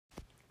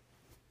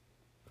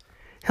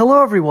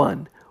Hello,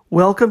 everyone.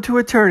 Welcome to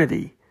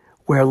Eternity,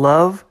 where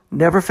love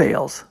never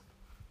fails.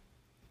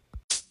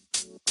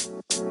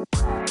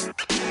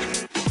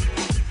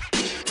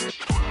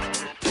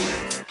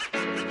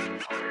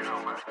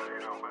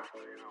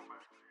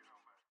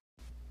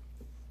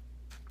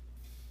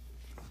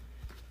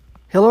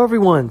 Hello,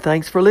 everyone.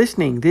 Thanks for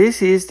listening.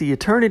 This is the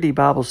Eternity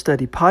Bible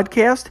Study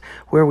Podcast,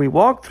 where we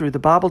walk through the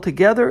Bible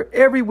together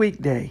every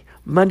weekday,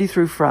 Monday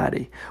through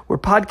Friday. We're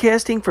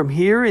podcasting from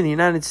here in the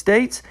United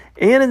States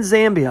and in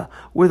Zambia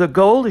with a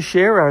goal to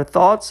share our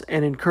thoughts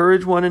and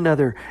encourage one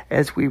another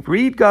as we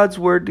read God's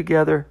Word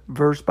together,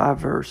 verse by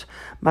verse.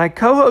 My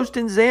co-host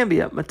in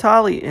Zambia,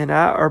 Matali, and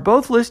I are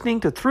both listening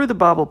to Through the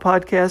Bible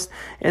podcast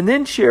and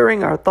then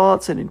sharing our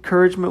thoughts and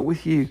encouragement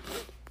with you.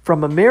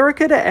 From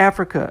America to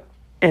Africa,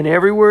 and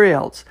everywhere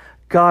else,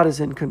 God is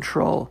in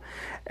control.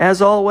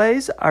 As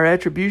always, our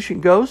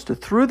attribution goes to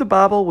Through the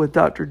Bible with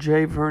Dr.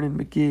 J. Vernon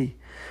McGee.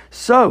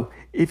 So,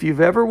 if you've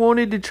ever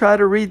wanted to try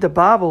to read the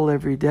Bible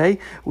every day,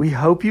 we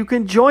hope you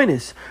can join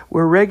us.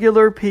 We're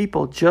regular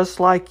people just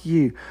like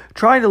you,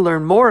 trying to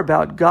learn more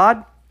about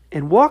God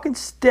and walk in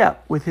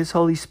step with His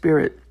Holy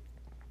Spirit.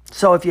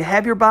 So if you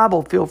have your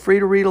Bible, feel free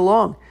to read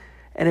along.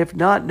 And if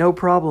not, no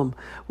problem.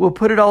 We'll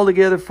put it all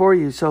together for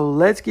you. So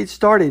let's get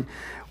started.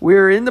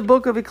 We're in the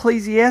book of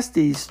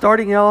Ecclesiastes,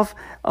 starting off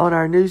on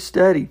our new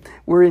study.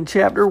 We're in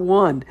chapter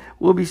 1.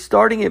 We'll be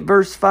starting at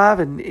verse 5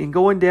 and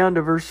going down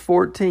to verse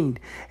 14.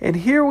 And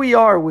here we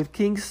are with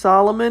King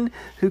Solomon,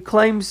 who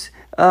claims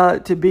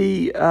to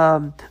be,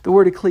 the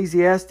word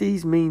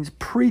Ecclesiastes means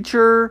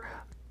preacher,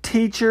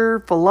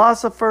 teacher,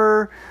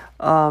 philosopher,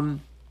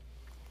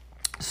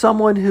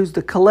 someone who's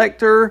the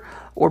collector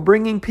or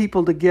bringing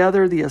people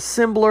together, the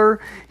assembler.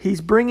 He's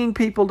bringing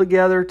people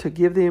together to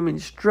give them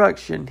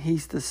instruction.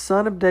 He's the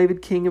son of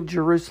David, king of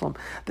Jerusalem.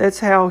 That's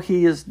how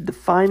he is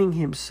defining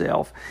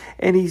himself.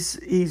 And he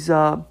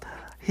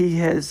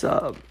has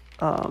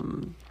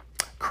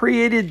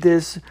created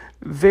this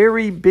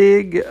very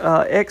big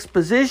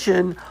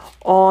exposition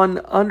on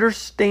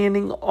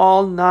understanding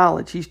all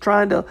knowledge. He's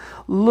trying to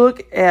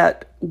look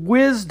at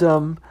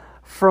wisdom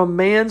from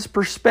man's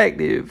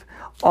perspective,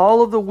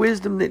 all of the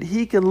wisdom that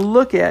he can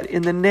look at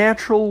in the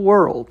natural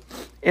world.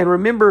 And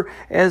remember,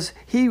 as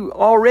he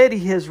already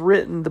has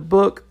written the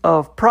book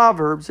of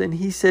Proverbs, and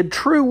he said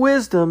true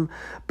wisdom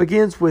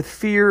begins with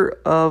fear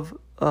of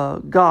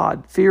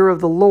God, fear of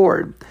the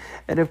Lord.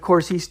 And of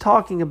course, he's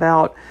talking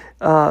about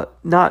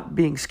not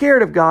being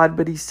scared of God,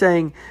 but he's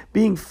saying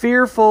being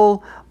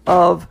fearful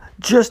of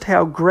just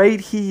how great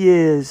He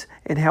is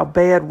and how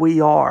bad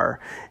we are.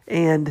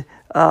 And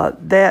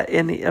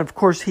and of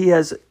course, He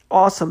has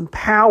awesome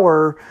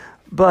power,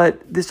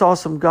 but this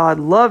awesome God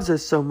loves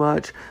us so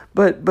much.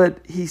 But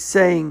he's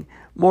saying,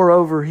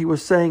 moreover, he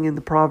was saying in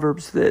the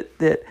Proverbs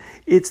that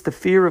it's the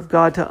fear of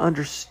God to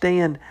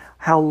understand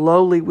how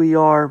lowly we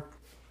are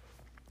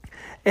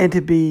and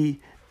to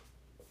be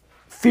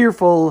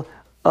fearful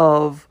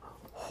of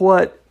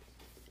what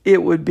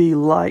it would be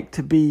like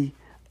to be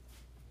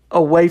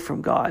away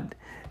from God.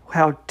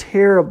 How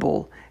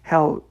terrible,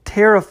 how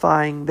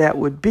terrifying that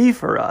would be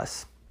for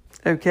us.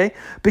 Okay?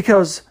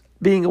 Because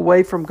being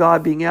away from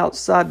God, being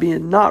outside,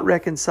 being not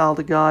reconciled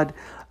to God,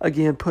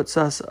 again, puts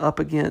us up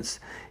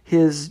against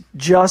His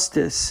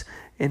justice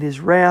and His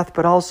wrath,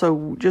 but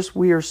also just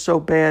we are so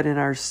bad in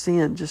our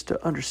sin, just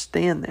to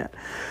understand that.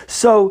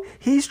 So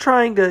he's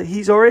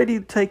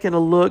already taken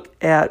a look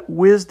at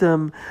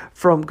wisdom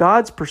from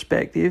God's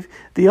perspective.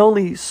 The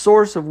only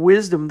source of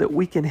wisdom that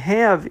we can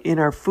have in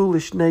our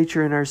foolish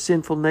nature and our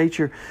sinful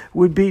nature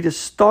would be to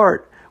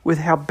start with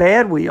how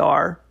bad we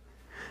are,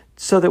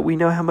 so that we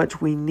know how much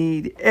we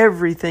need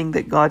everything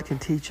that God can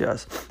teach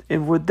us.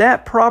 And with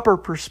that proper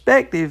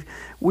perspective,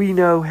 we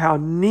know how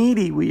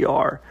needy we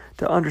are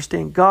to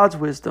understand God's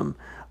wisdom,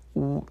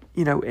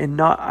 and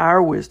not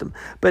our wisdom.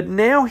 But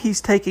now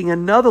he's taking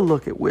another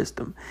look at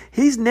wisdom.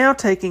 He's now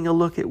taking a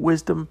look at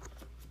wisdom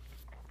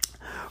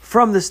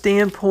from the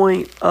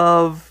standpoint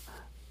of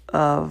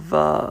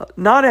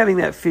not having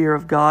that fear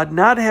of God,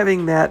 not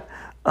having that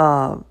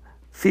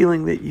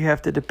feeling that you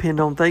have to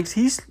depend on things.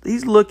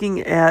 He's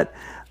looking at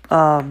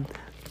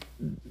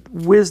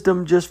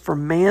wisdom just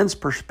from man's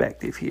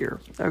perspective here.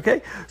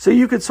 Okay, so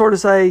you could sort of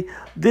say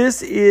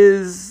this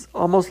is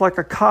almost like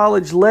a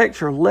college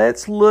lecture.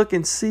 Let's look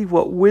and see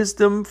what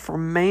wisdom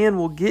from man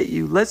will get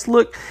you. Let's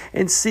look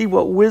and see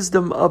what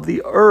wisdom of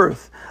the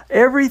earth,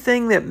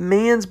 everything that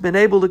man's been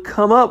able to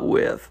come up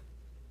with,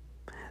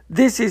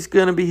 this is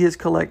going to be his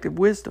collective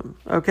wisdom.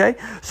 Okay,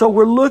 so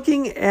we're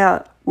looking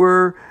at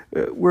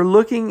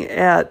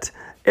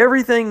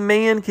everything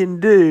man can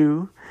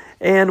do.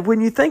 And when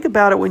you think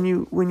about it, when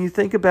you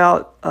think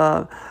about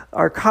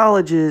our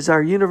colleges,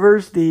 our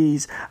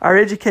universities, our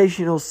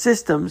educational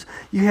systems,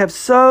 you have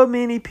so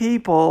many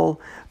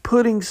people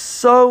putting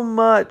so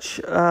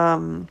much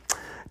time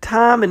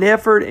and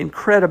effort and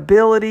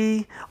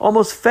credibility,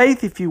 almost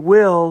faith, if you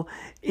will,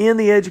 in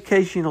the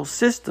educational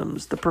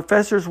systems. The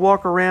professors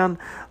walk around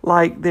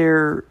like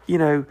they're,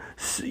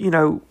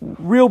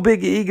 real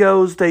big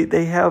egos.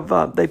 They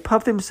have they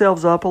puff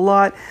themselves up a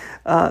lot.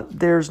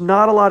 There's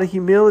not a lot of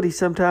humility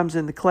sometimes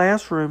in the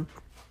classroom,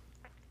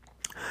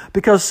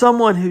 because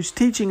someone who's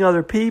teaching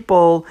other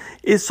people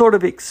is sort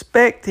of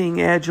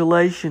expecting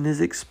adulation,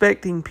 is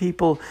expecting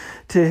people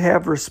to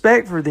have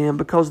respect for them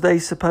because they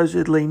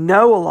supposedly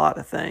know a lot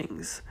of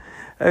things.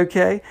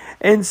 Okay?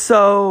 And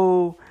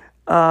so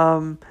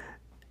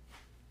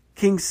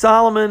King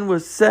Solomon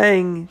was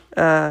saying,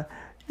 if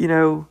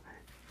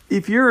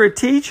you're a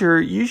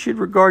teacher, you should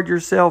regard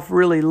yourself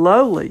really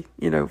lowly.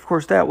 Of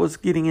course, that was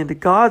getting into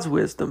God's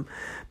wisdom,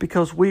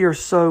 because we are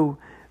so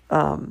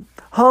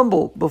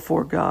humble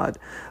before God.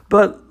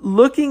 But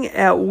looking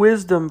at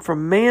wisdom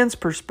from man's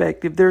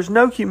perspective, there's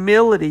no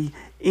humility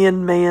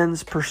in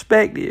man's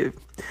perspective.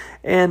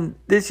 And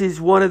this is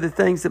one of the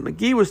things that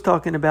McGee was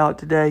talking about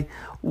today,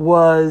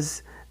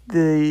 was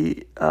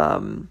the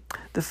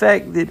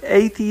fact that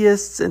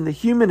atheists and the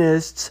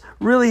humanists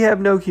really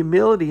have no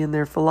humility in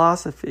their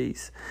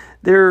philosophies.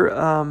 They're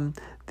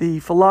the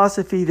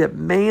philosophy that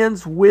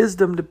man's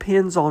wisdom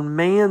depends on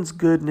man's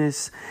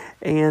goodness,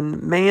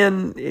 and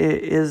man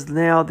is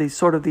now the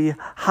sort of the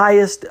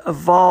highest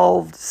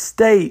evolved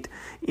state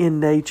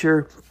in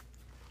nature,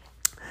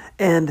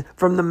 and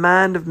from the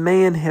mind of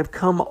man have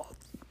come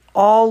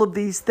all of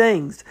these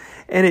things,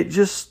 and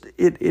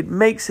it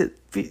makes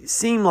it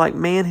seem like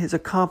man has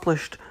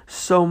accomplished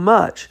so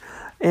much.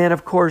 And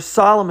of course,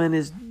 Solomon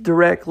is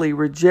directly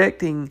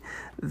rejecting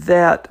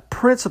that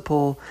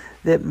principle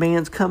that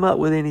man's come up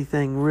with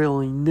anything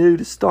really new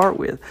to start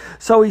with.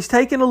 So he's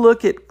taking a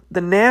look at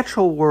the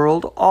natural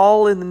world.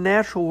 All in the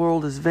natural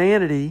world is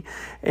vanity.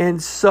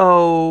 And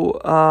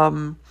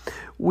so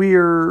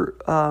we'll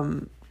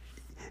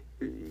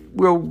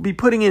be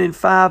putting it in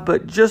 5,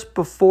 but just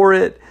before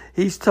it,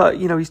 he's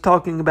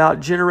talking about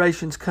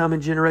generations come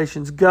and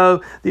generations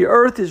go. The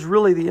earth is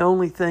really the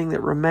only thing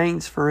that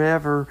remains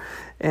forever.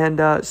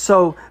 And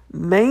so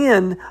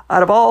man,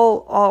 out of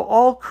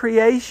all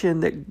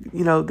creation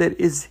that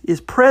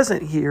is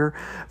present here,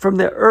 from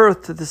the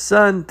earth to the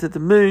sun to the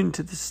moon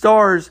to the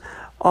stars,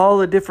 all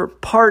the different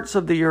parts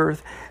of the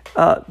earth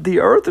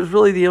is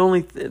really the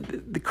only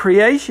the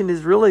creation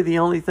is really the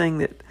only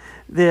thing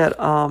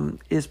that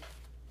is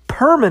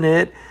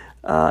permanent.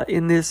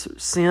 In this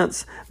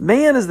sense,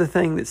 man is the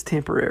thing that's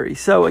temporary.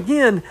 So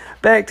again,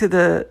 back to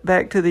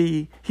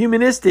the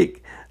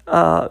humanistic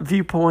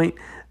viewpoint,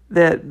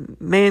 that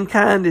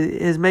mankind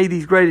has made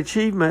these great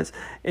achievements,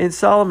 and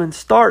Solomon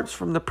starts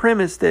from the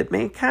premise that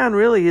mankind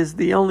really is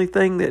the only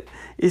thing that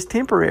is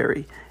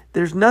temporary.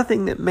 There's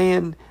nothing that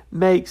man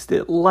makes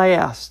that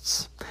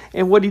lasts,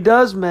 and what he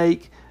does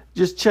make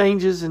just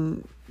changes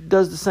and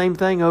does the same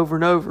thing over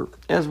and over,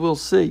 as we'll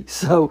see.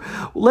 So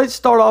let's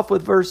start off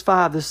with verse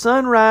 5. The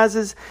sun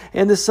rises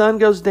and the sun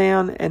goes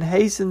down and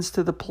hastens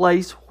to the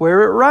place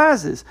where it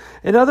rises.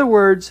 In other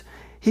words,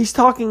 he's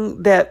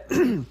talking that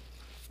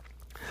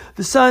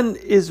the sun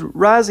is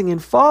rising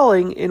and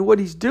falling, and what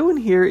he's doing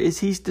here is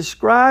he's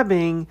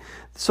describing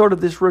sort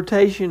of this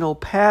rotational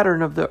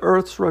pattern of the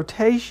earth's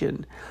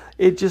rotation.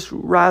 It just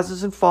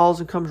rises and falls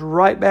and comes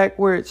right back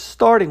where it's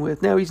starting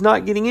with. Now, he's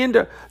not getting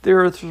into the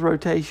earth's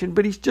rotation,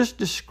 but he's just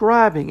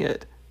describing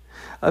it.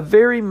 A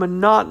very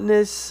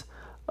monotonous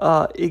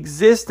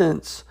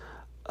existence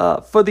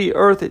for the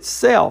earth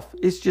itself.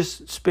 It's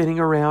just spinning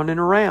around and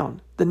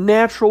around. The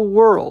natural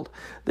world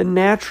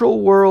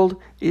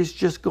is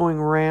just going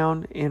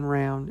round and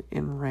round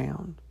and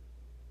round.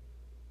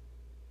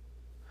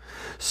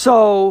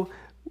 So,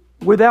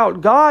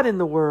 without God in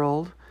the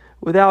world,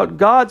 without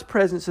God's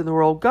presence in the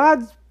world,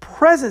 God's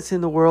presence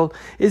in the world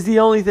is the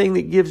only thing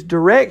that gives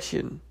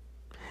direction.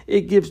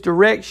 It gives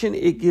direction,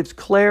 it gives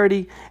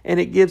clarity, and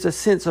it gives a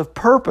sense of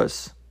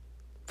purpose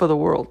for the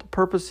world. The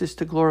purpose is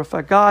to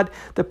glorify God.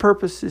 The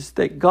purpose is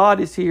that God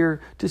is here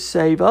to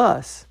save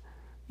us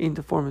in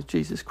the form of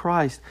Jesus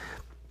Christ.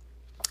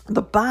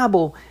 The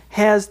Bible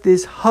has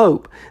this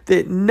hope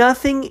that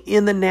nothing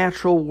in the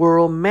natural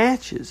world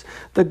matches.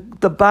 The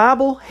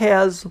Bible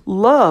has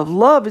love.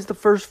 Love is the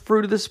first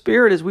fruit of the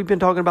Spirit, as we've been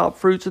talking about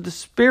fruits of the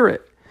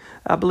Spirit.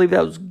 I believe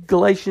that was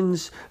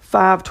Galatians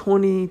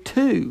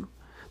 5:22.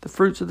 The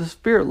fruits of the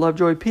Spirit, love,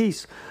 joy,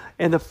 peace.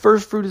 And the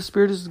first fruit of the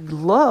Spirit is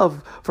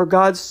love. For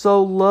God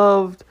so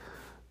loved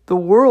the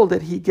world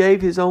that He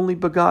gave His only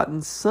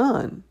begotten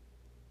Son.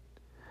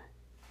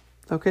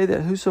 Okay,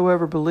 that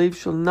whosoever believes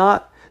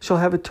shall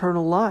have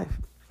eternal life.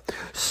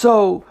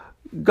 So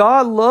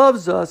God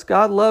loves us,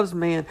 God loves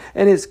man,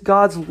 and it's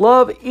God's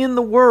love in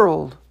the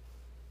world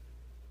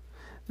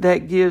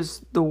that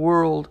gives the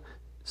world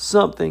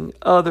something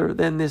other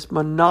than this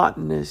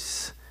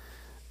monotonous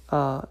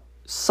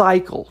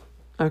cycle.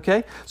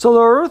 Okay?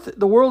 So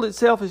the world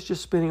itself is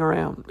just spinning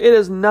around. It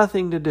has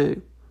nothing to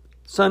do.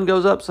 Sun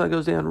goes up, sun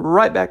goes down,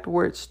 right back to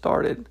where it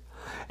started.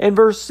 And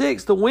verse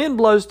 6, the wind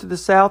blows to the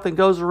south and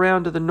goes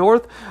around to the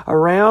north.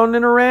 Around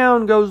and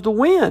around goes the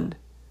wind,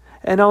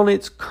 and on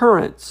its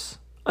currents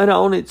and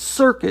on its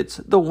circuits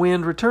the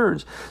wind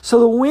returns. So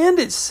the wind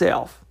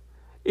itself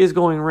is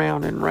going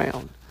round and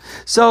round.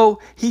 So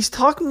he's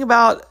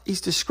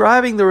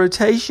describing the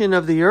rotation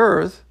of the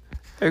earth,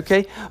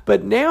 okay?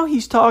 But now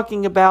he's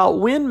talking about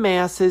wind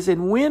masses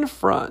and wind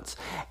fronts.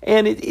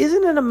 And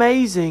isn't it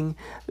amazing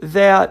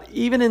that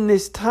even in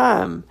this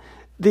time,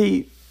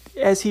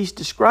 as he's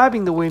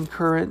describing the wind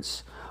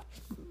currents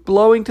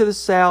blowing to the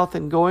south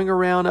and going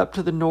around up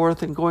to the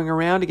north and going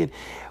around again,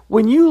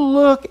 when you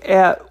look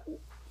at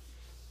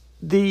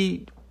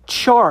the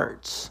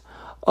charts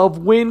of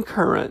wind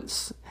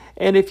currents,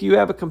 and if you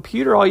have a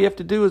computer, all you have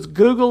to do is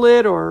Google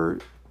it or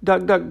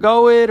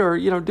DuckDuckGo it,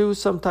 or do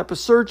some type of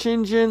search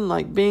engine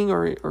like Bing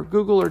or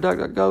Google or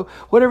DuckDuckGo,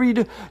 whatever you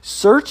do,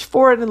 search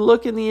for it and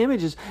look in the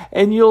images,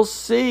 and you'll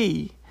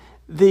see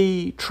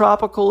the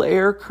tropical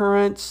air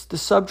currents, the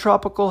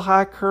subtropical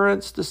high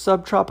currents, the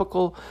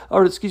subpolar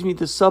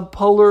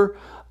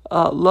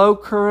low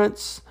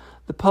currents.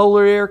 The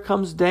polar air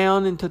comes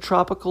down into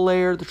tropical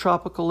air. The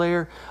tropical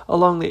air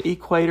along the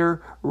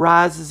equator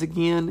rises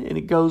again, and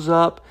it goes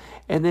up,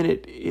 and then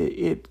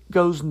it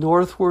goes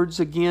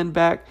northwards again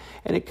back,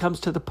 and it comes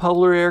to the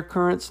polar air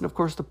currents, and of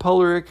course the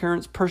polar air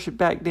currents push it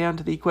back down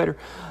to the equator.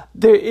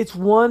 It's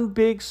one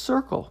big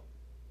circle.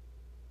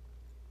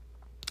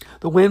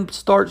 The wind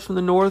starts from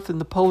the north in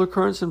the polar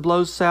currents and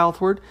blows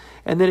southward,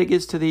 and then it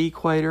gets to the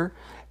equator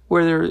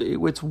where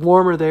it's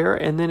warmer there,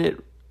 and then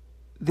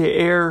the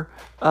air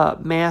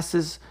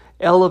masses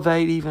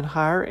elevate even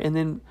higher, and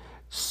then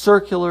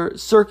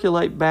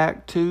circulate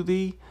back to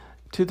the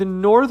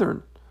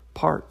northern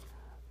part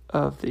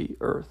of the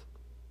earth,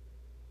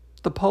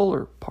 the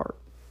polar part.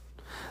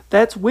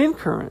 That's wind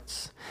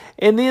currents.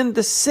 And then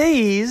the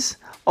seas,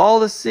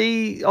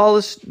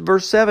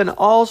 verse 7,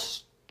 all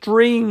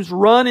streams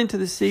run into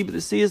the sea, but the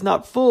sea is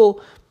not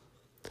full.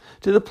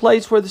 To the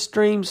place where the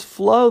streams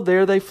flow,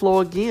 there they flow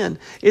again.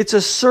 It's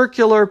a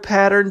circular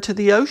pattern to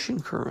the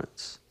ocean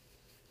currents.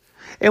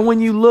 And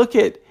when you look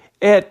at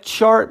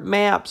chart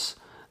maps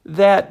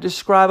that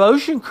describe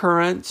ocean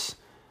currents,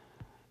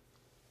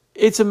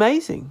 it's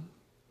amazing.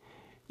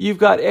 You've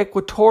got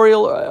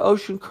equatorial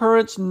ocean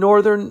currents,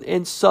 northern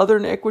and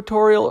southern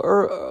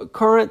equatorial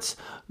currents,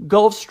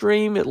 Gulf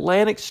Stream,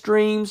 Atlantic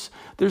streams.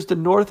 There's the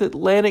North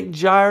Atlantic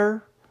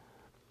Gyre.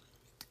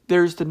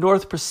 There's the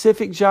North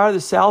Pacific Gyre,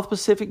 the South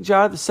Pacific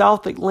Gyre, the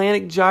South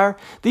Atlantic Gyre.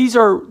 These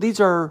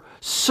are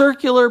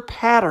circular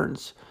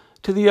patterns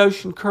to the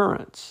ocean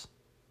currents.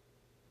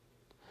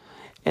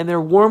 And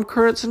they're warm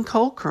currents and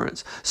cold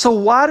currents. So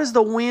why does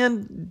the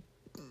wind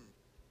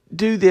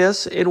do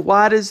this, and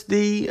why does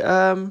the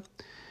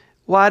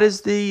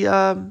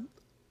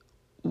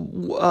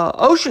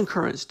ocean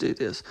currents do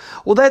this?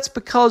 Well, that's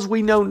because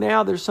we know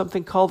now there's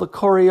something called the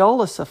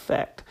Coriolis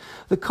effect.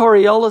 The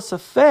Coriolis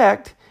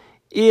effect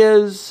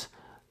is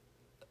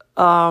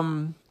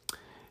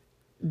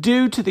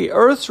due to the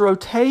Earth's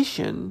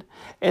rotation,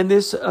 and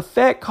this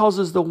effect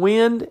causes the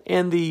wind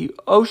and the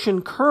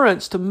ocean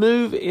currents to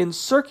move in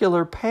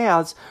circular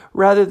paths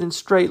rather than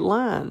straight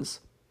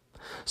lines.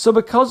 So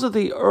because of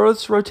the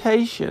Earth's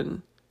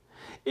rotation,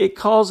 it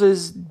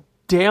causes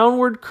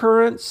downward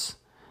currents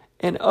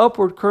and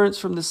upward currents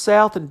from the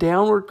south and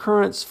downward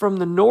currents from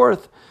the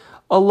north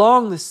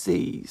along the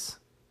seas.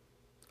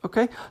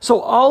 Okay?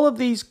 So all of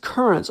these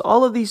currents,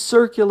 all of these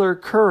circular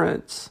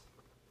currents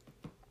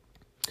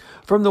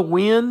from the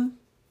wind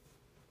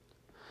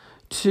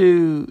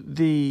to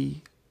the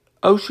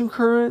ocean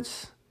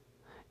currents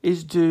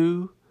is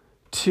due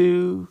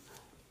to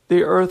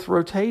the earth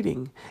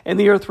rotating. And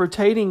the earth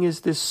rotating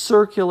is this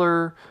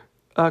circular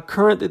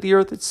current that the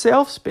earth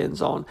itself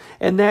spins on.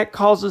 And that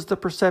causes the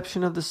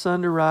perception of the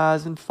sun to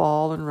rise and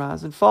fall and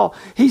rise and fall.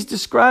 He's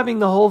describing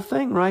the whole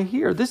thing right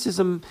here. This is,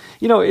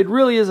 it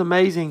really is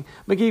amazing.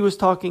 McGee was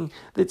talking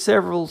that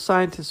several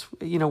scientists,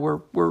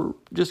 were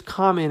just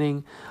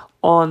commenting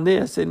on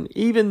this. And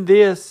even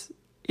this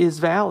is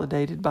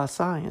validated by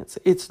science.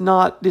 It's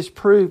not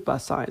disproved by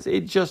science.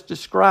 It just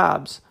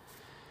describes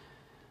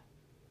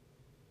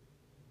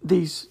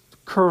these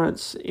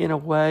currents in a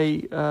way,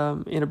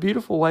 in a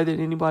beautiful way that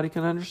anybody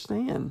can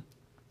understand.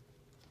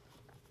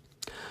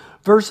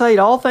 Verse 8,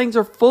 all things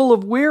are full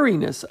of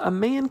weariness. A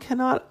man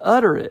cannot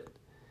utter it.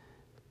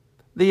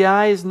 The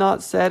eye is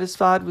not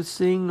satisfied with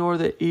seeing, nor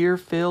the ear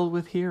filled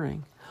with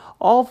hearing.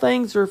 All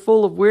things are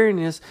full of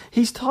weariness.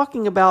 He's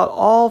talking about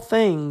all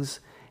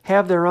things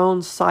have their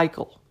own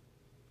cycle.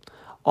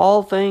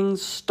 All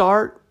things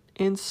start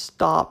and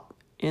stop,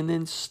 and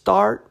then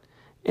start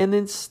and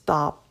then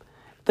stop.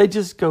 They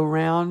just go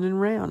round and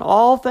round.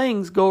 All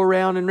things go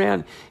round and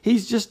round.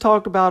 He's just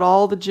talked about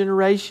all the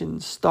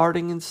generations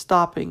starting and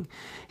stopping.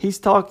 He's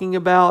talking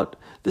about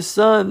the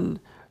sun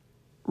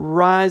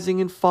rising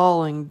and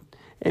falling,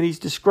 and he's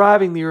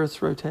describing the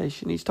earth's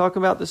rotation. He's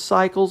talking about the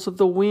cycles of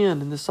the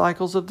wind and the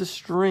cycles of the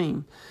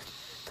stream.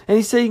 And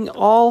he's saying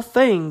all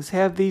things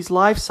have these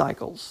life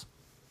cycles,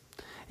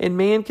 and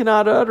man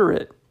cannot utter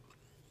it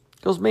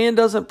because man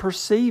doesn't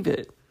perceive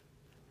it.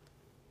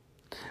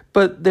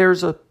 But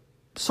there's a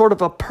sort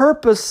of a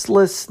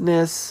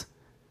purposelessness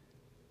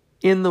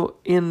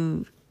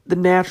in the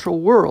natural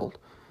world.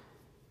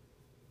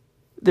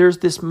 There's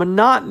this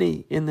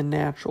monotony in the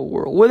natural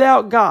world.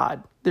 Without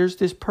God, there's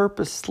this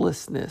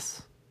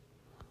purposelessness.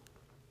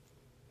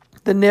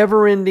 The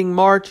never-ending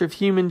march of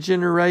human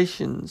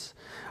generations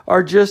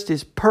are just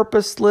as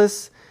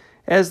purposeless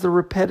as the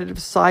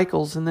repetitive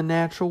cycles in the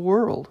natural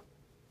world.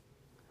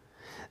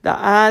 The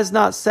eye is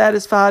not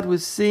satisfied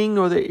with seeing,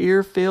 nor the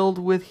ear filled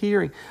with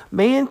hearing.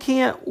 Man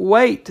can't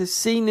wait to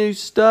see new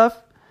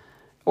stuff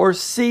or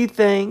see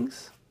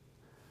things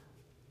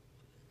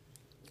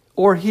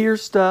or hear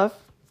stuff.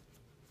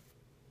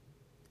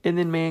 And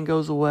then man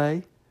goes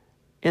away.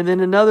 And then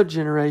another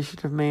generation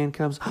of man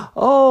comes.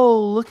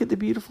 Oh, look at the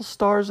beautiful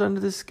stars under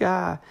the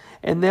sky.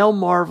 And they'll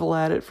marvel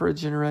at it for a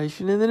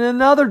generation. And then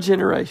another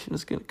generation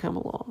is going to come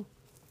along.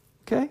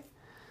 Okay?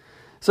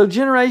 So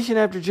generation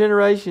after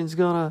generation is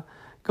going to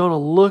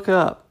look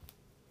up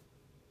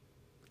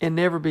and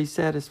never be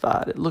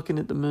satisfied at looking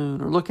at the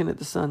moon or looking at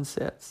the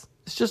sunsets.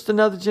 It's just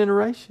another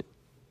generation.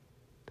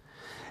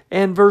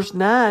 And verse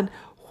 9,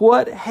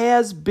 what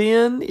has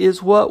been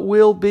is what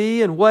will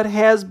be, and what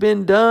has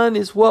been done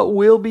is what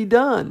will be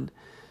done.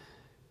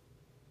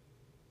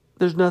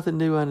 There's nothing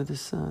new under the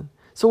sun.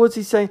 So what's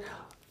he saying?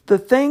 The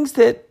things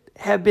that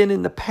have been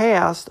in the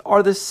past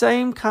are the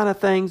same kind of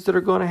things that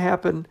are going to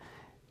happen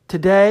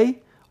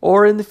today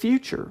or in the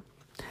future.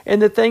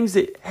 And the things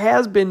that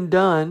has been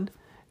done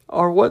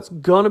are what's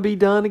going to be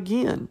done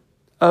again,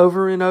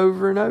 over and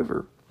over and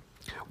over.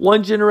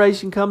 One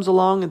generation comes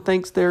along and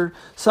thinks they're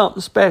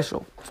something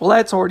special. Well,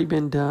 that's already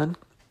been done.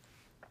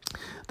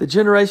 The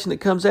generation that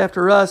comes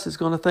after us is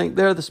going to think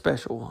they're the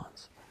special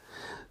ones.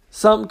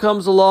 Something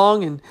comes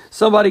along and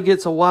somebody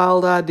gets a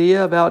wild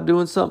idea about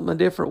doing something a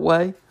different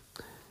way.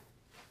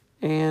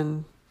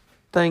 And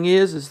thing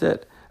is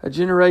that a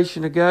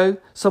generation ago,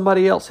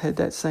 somebody else had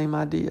that same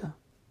idea.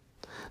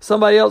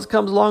 Somebody else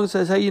comes along and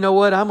says, hey, you know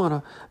what? I'm going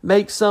to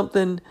make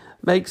something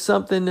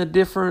a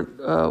different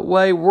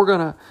way. We're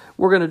going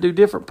to do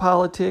different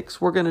politics.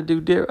 We're going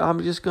to do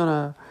I'm just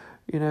going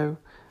to,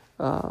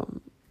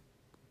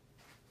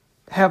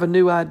 have a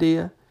new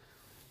idea.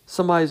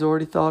 Somebody's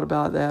already thought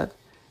about that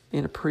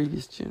in a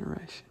previous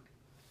generation.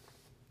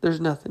 There's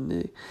nothing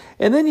new.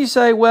 And then you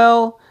say,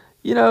 well,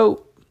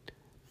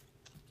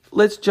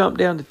 let's jump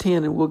down to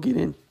 10 and we'll get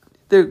in.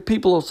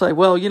 People will say,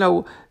 well,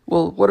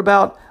 what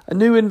about a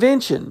new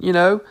invention,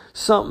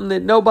 something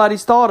that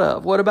nobody's thought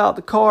of? What about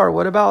the car?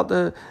 What about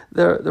the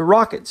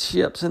rocket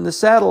ships and the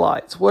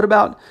satellites? What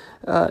about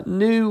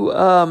new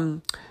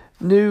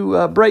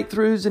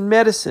breakthroughs in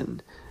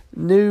medicine,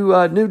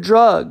 new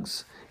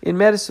drugs in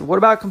medicine? What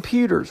about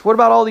computers? What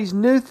about all these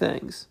new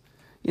things?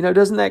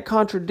 Doesn't that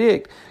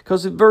contradict?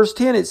 Because in verse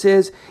 10 it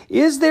says,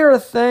 is there a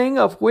thing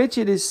of which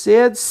it is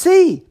said,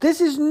 see, this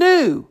is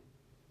new?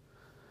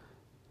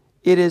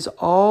 It has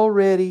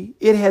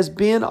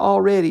been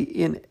already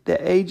in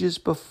the ages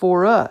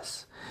before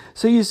us.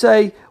 So you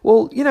say,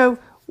 well,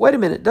 wait a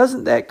minute,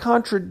 doesn't that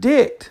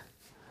contradict?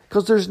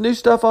 Because there's new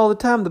stuff all the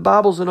time. The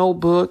Bible's an old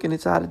book and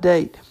it's out of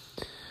date.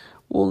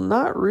 Well,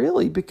 not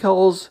really,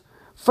 because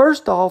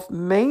first off,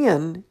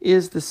 man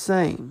is the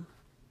same.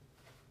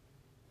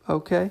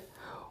 Okay?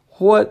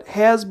 What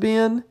has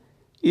been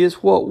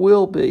is what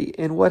will be,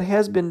 and what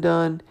has been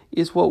done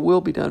is what will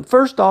be done.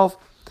 First off,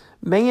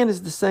 man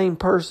is the same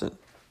person.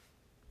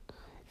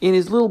 In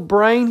his little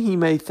brain, he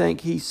may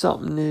think he's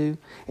something new.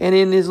 And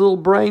in his little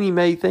brain, he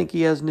may think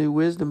he has new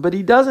wisdom. But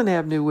he doesn't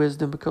have new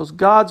wisdom because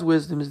God's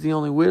wisdom is the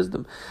only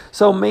wisdom.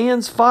 So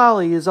man's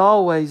folly is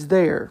always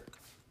there.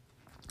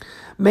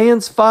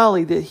 Man's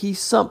folly that he's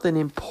something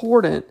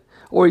important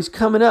or he's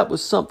coming up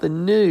with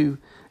something new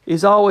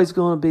is always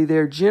going to be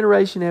there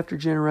generation after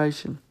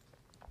generation.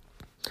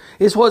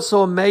 It's what's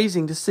so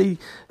amazing to see,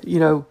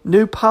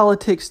 new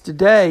politics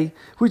today,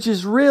 which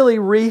is really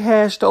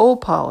rehashed old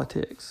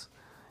politics.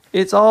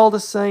 It's all the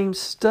same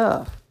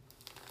stuff.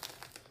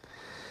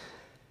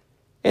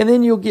 And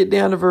then you'll get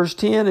down to verse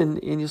 10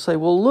 and you'll say,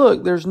 well,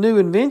 look, there's new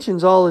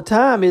inventions all the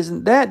time.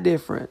 Isn't that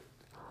different?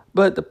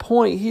 But the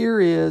point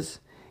here is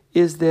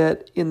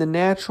that in the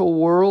natural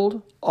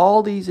world,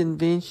 all these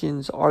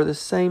inventions are the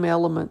same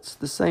elements,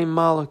 the same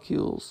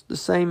molecules, the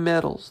same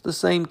metals, the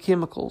same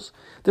chemicals.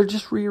 They're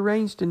just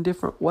rearranged in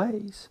different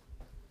ways.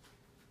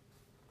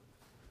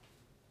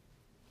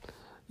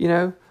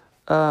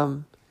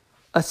 A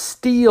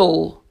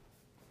steel,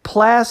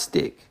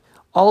 plastic,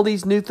 all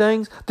these new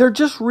things, they're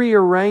just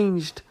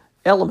rearranged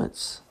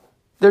elements.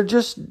 They're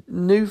just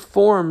new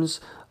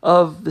forms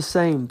of the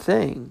same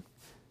thing.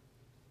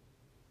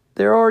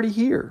 They're already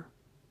here.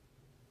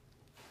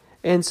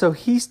 And so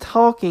he's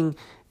talking,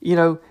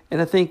 and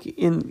I think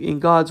in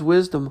God's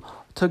wisdom,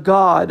 to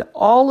God,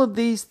 all of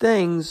these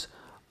things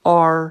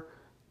have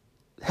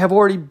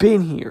already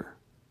been here.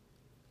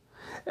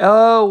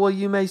 Oh, well,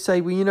 you may say,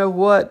 well, you know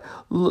what?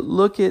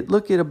 Look at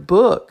a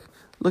book.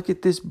 Look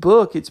at this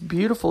book. It's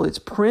beautiful. It's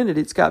printed.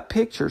 It's got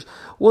pictures.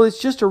 Well, it's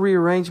just a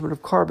rearrangement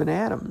of carbon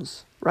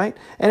atoms, right?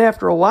 And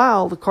after a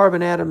while, the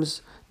carbon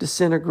atoms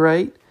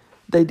disintegrate,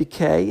 they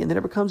decay, and then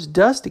it becomes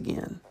dust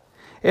again.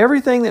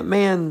 Everything that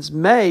man's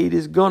made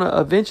is going to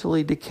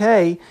eventually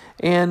decay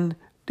and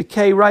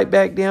decay right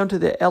back down to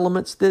the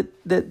elements that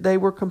they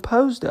were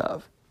composed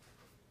of.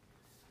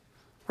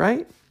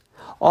 Right?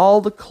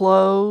 All the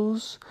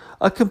clothes.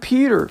 A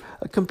computer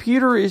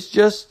is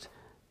just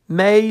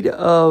made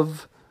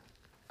of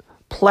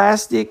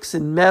plastics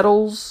and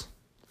metals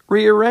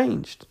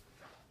rearranged.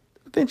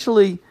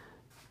 Eventually,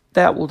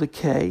 that will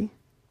decay.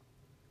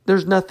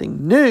 There's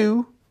nothing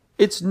new.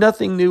 It's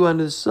nothing new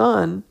under the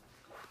sun.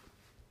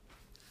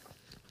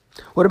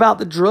 What about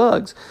the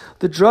drugs?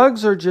 The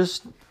drugs are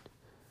just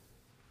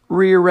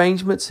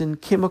rearrangements in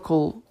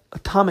chemical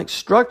atomic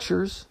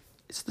structures.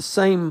 It's the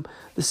same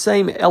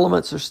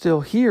elements are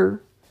still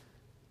here.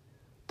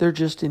 They're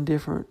just in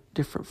different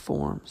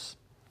forms.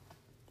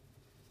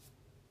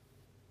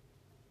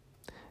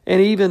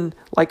 And even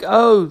like,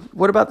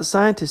 what about the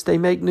scientists? They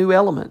make new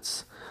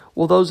elements.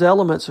 Well, those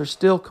elements are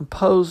still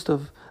composed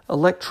of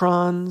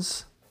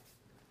electrons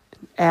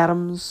and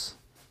atoms.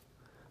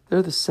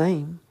 They're the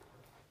same.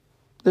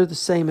 They're the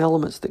same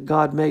elements that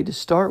God made to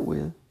start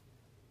with.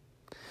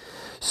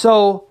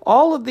 So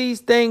all of these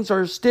things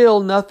are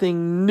still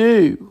nothing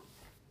new.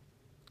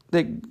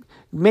 That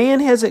man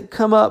hasn't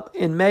come up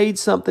and made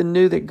something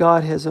new that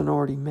God hasn't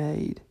already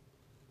made.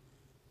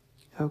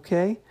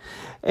 Okay?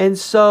 And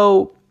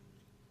so,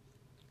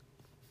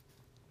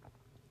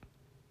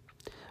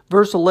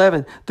 verse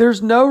 11,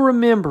 there's no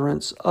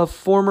remembrance of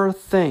former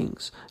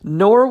things,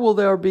 nor will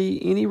there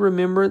be any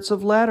remembrance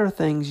of latter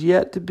things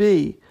yet to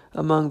be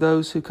among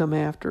those who come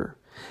after.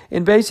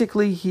 And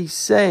basically he's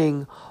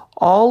saying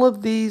all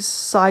of these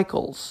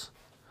cycles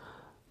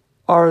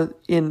are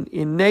in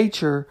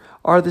nature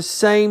are the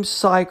same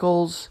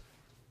cycles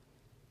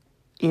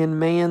in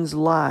man's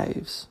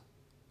lives,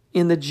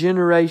 in the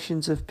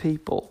generations of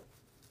people.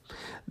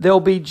 There'll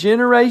be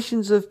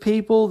generations of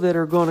people that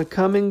are going to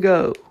come and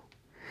go.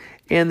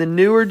 And the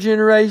newer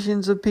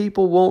generations of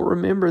people won't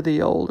remember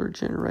the older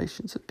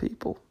generations of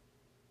people.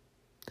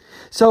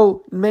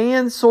 So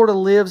man sort of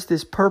lives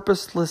this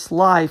purposeless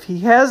life.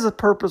 He has a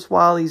purpose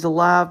while he's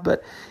alive,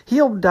 but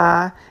he'll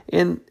die,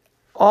 and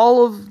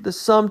all of the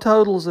sum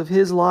totals of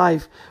his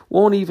life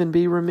won't even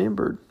be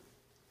remembered.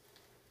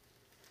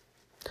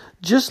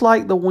 Just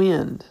like the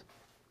wind.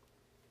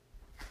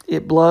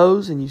 It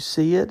blows and you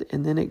see it,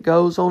 and then it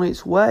goes on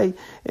its way,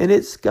 and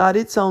it's got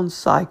its own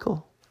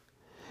cycle.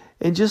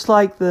 And just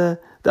like the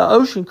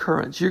ocean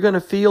currents, you're going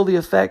to feel the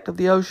effect of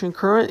the ocean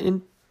current,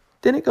 and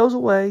then it goes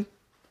away.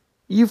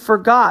 You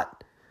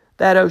forgot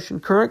that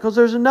ocean current because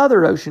there's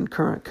another ocean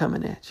current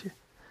coming at you.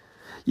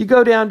 You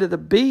go down to the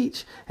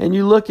beach and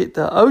you look at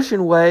the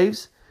ocean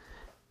waves.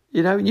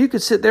 You know, you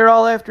could sit there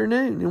all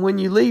afternoon. And when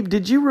you leave,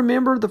 did you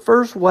remember the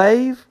first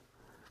wave?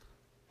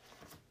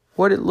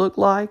 What it looked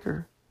like?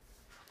 Or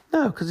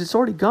no, because it's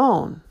already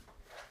gone.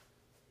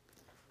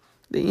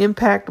 The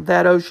impact of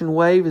that ocean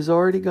wave is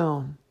already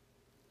gone.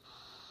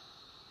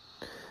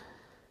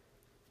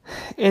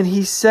 And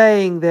he's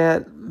saying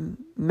that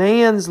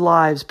man's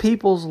lives,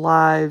 people's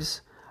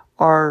lives,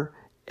 are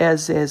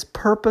as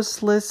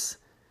purposeless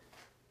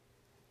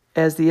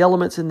as the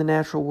elements in the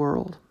natural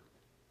world.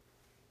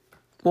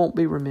 Won't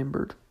be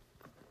remembered.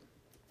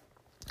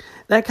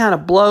 That kind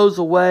of blows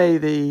away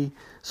the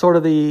sort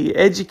of the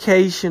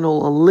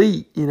educational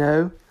elite, you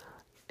know,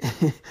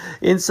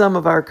 in some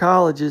of our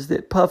colleges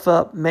that puff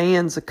up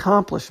man's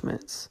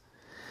accomplishments.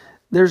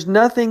 There's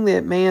nothing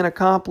that man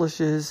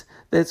accomplishes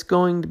that's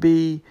going to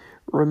be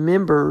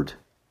remembered.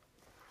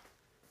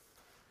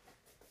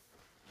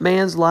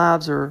 Man's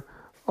lives are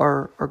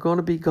going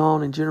to be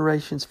gone and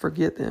generations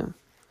forget them.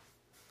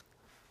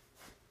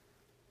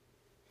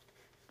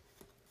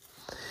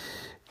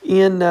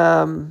 In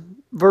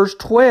verse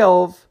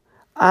 12,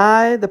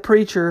 I, the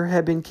preacher,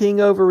 have been king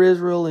over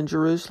Israel and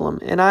Jerusalem,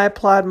 and I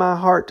applied my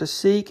heart to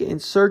seek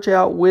and search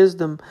out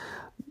wisdom,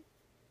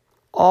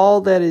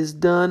 all that is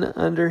done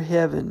under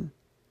heaven.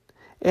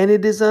 And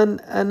it is an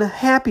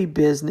unhappy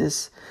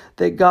business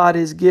that God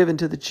has given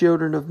to the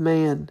children of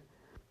man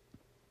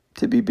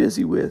to be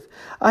busy with.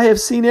 I have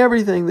seen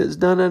everything that's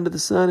done under the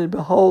sun, and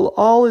behold,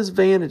 all is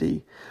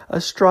vanity,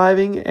 a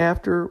striving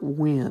after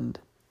wind.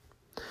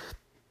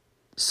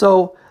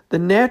 So the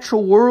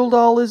natural world,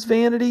 all is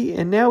vanity.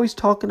 And now he's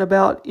talking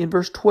about, in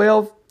verse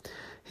 12,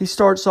 he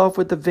starts off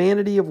with the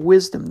vanity of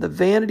wisdom, the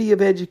vanity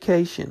of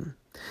education.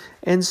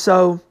 And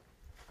so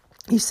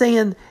he's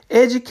saying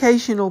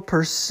educational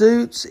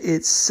pursuits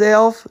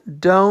itself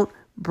don't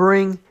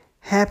bring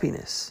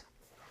happiness.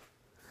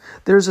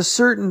 There's a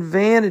certain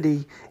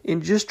vanity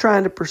in just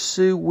trying to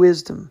pursue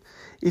wisdom.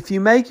 If you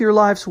make your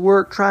life's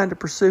work trying to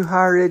pursue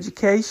higher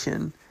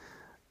education,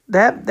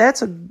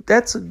 that's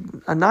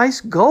a nice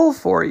goal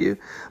for you,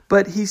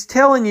 but he's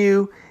telling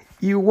you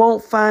you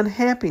won't find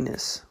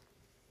happiness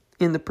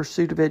in the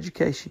pursuit of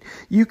education.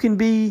 You can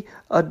be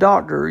a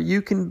doctor.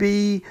 You can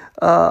be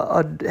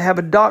have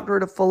a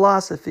doctorate of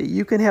philosophy.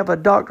 You can have a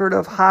doctorate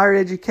of higher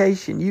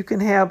education. You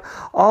can have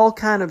all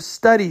kind of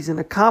studies and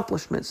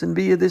accomplishments and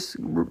be this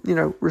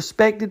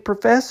respected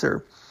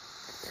professor.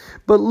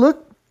 But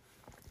look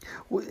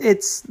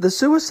It's the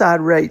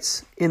suicide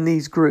rates in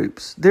these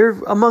groups. They're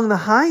among the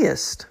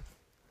highest.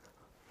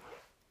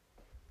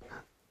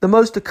 The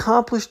most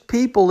accomplished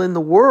people in the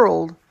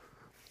world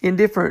in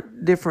different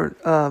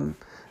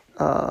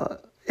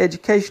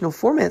educational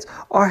formats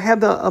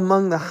have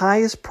among the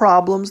highest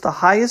problems, the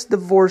highest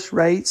divorce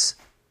rates,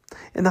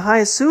 and the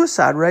highest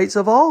suicide rates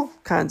of all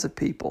kinds of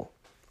people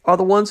are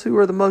the ones who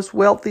are the most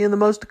wealthy and the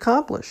most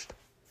accomplished.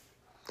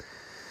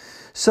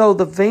 So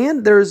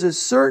there's a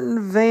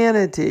certain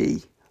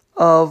vanity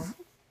of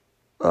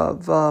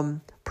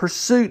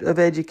pursuit of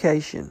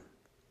education.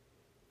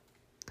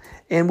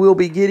 And we'll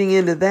be getting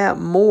into that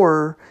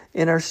more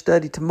in our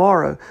study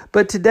tomorrow.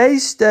 But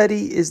today's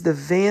study is the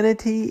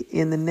vanity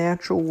in the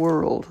natural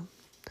world.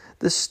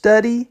 The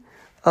study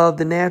of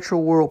the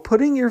natural world.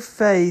 Putting your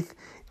faith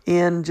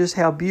in just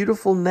how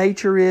beautiful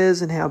nature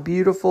is and how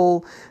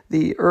beautiful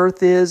the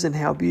earth is and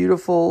how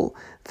beautiful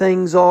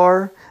things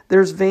are.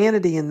 There's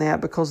vanity in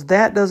that because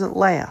that doesn't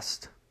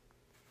last.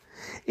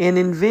 And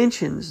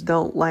inventions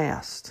don't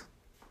last.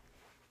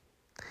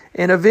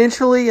 And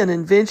eventually an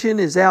invention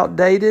is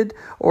outdated,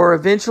 or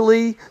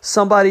eventually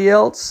somebody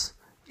else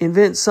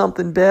invents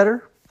something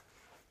better.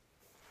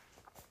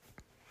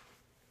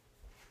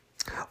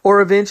 Or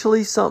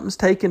eventually something's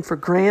taken for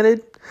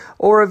granted.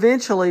 Or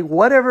eventually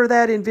whatever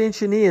that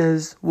invention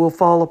is will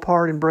fall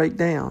apart and break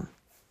down.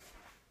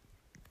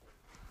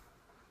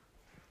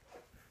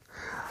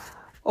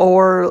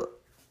 Or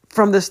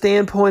from the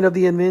standpoint of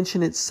the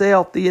invention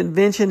itself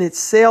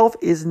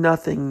is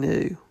nothing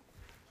new.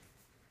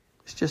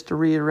 It's just a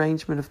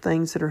rearrangement of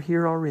things that are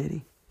here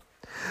already.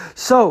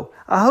 So,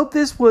 I hope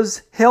this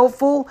was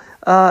helpful.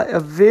 A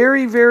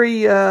very,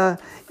 very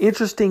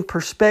interesting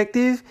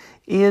perspective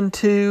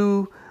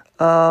into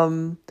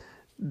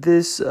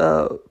this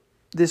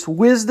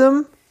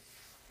wisdom,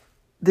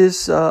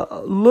 this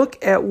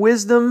look at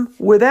wisdom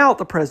without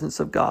the presence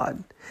of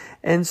God.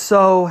 And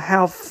so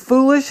how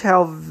foolish,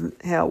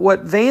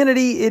 what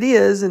vanity it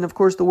is, and of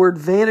course the word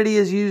vanity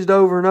is used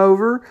over and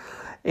over,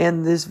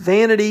 and this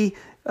vanity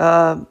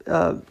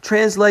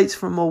translates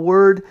from a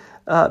word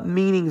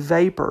meaning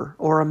vapor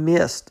or a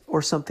mist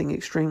or something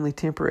extremely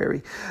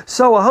temporary.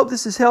 So I hope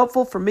this is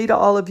helpful from me to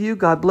all of you.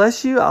 God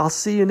bless you. I'll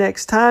see you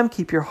next time.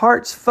 Keep your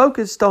hearts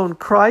focused on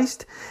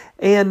Christ.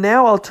 And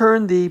now I'll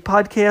turn the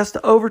podcast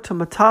over to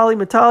Matali.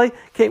 Matali,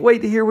 can't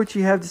wait to hear what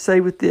you have to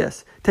say with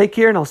this. Take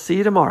care, and I'll see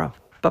you tomorrow.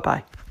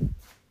 Bye-bye.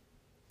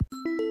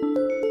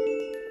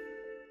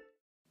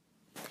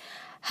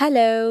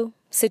 Hello.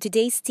 So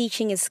today's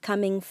teaching is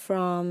coming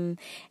from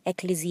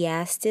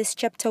Ecclesiastes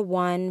chapter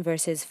 1,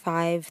 verses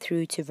 5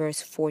 through to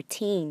verse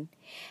 14.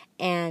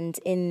 And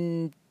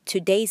in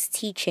today's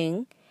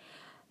teaching,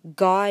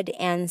 God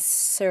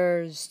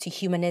answers to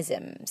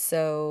humanism.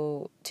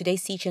 So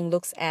today's teaching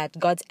looks at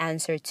God's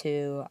answer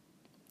to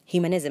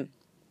humanism.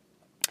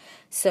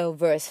 So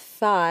verse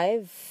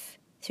 5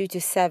 through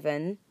to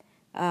 7,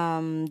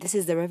 this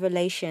is the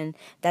revelation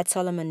that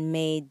Solomon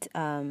made,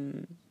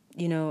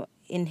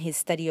 in his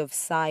study of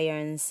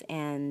science,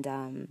 and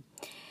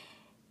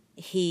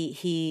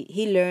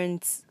he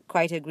learned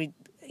quite a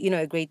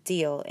great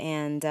deal,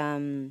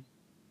 and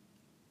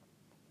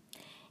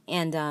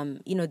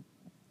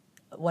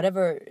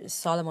whatever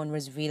Solomon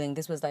was revealing,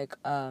 this was like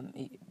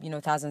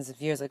thousands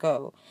of years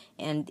ago,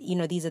 and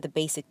these are the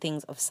basic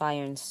things of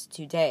science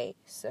today.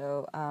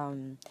 So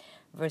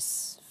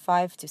verse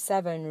 5 to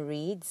 7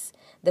 reads,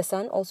 "The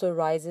sun also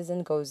rises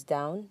and goes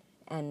down,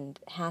 and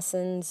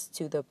hastens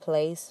to the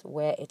place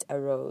where it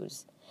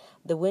arose.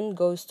 The wind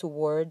goes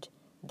toward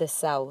the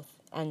south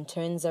and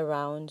turns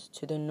around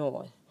to the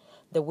north.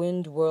 The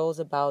wind whirls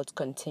about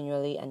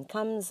continually and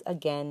comes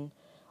again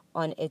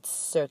on its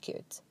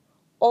circuit.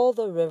 All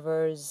the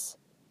rivers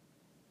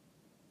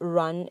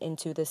run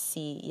into the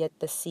sea, yet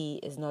the sea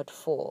is not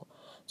full.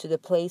 To the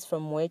place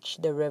from which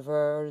the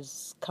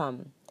rivers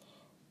come,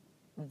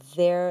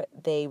 there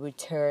they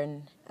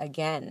return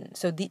again."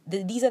 So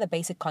these are the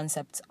basic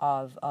concepts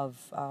of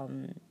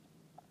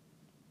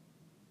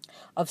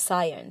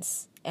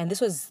science, and this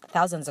was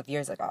thousands of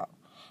years ago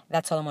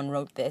that Solomon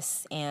wrote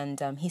this,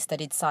 and he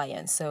studied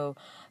science. So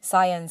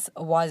science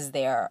was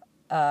there,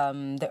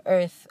 the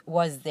earth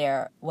was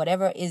there,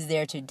 whatever is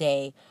there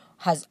today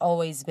has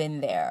always been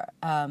there.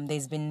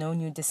 There's been no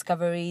new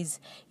discoveries.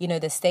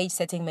 The stage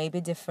setting may be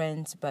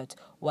different, but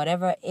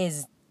whatever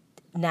is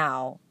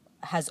now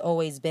has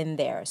always been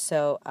there.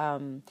 So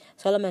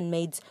Solomon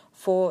made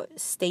 4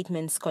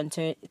 statements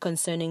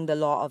concerning the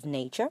law of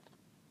nature,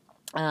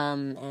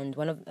 and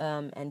one of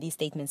and these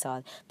statements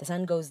are: the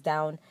sun goes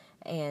down,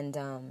 and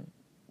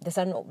the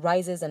sun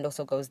rises and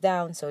also goes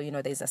down. So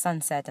there's a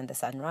sunset and the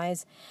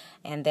sunrise,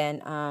 and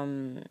then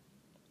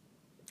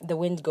the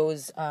wind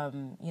goes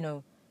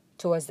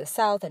towards the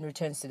south and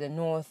returns to the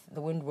north.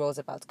 The wind rolls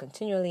about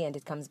continually and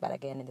it comes back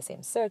again in the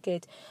same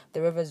circuit.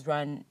 The rivers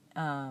run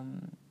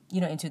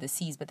into the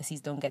seas, but the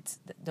seas don't get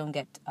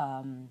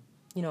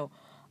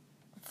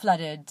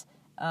flooded.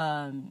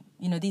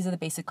 These are the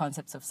basic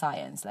concepts of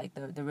science, like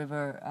the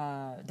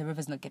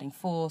river's not getting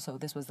full. So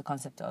this was the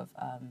concept of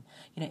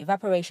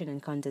evaporation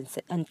and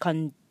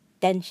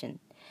extension.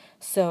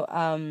 So,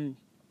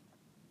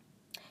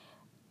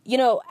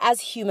 as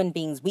human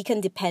beings, we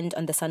can depend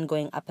on the sun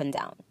going up and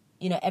down.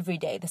 Every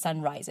day the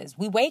sun rises.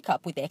 We wake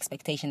up with the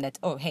expectation that,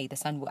 oh, hey, the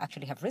sun will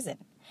actually have risen.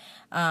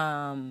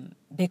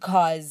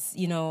 Because,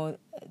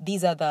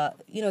 these are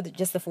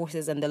just the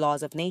forces and the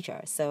laws of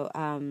nature. So,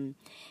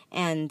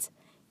 and,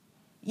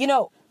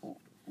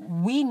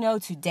 we know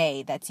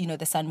today that,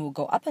 the sun will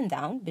go up and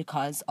down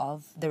because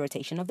of the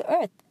rotation of the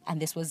earth.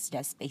 And this was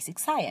just basic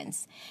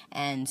science.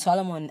 And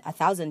Solomon,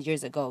 1,000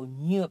 years ago,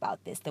 knew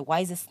about this. The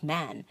wisest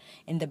man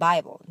in the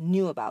Bible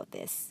knew about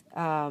this.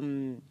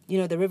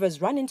 The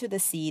rivers run into the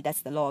sea.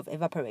 That's the law of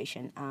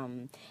evaporation.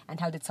 And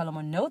how did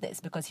Solomon know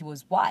this? Because he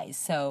was wise.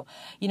 So,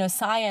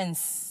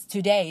 science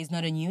today is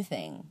not a new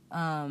thing.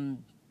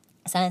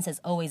 Science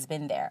has always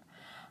been there.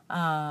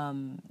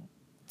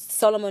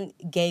 Solomon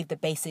gave the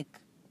basic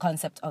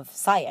concept of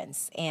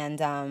science, and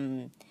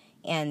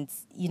in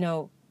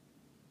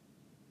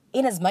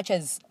as much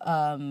as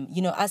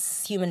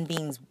us human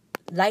beings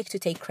like to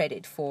take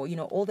credit for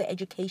all the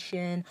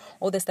education,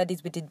 all the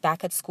studies we did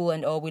back at school,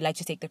 and we like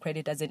to take the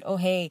credit as in, oh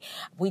hey,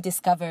 we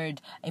discovered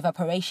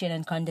evaporation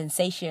and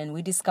condensation,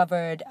 we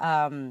discovered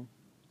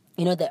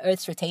the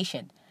earth's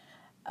rotation.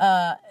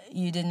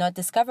 You did not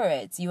discover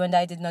it. You and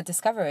I did not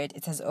discover it.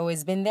 It has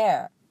always been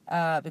there.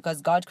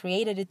 Because God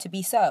created it to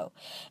be so.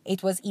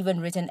 It was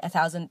even written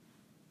 1,000+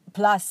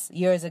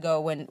 years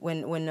ago when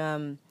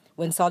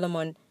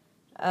Solomon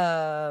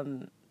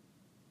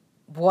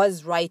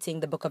was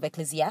writing the book of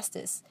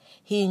Ecclesiastes.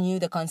 He knew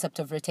the concept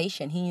of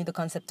rotation. He knew the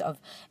concept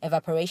of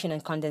evaporation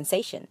and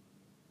condensation.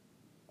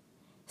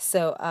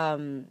 So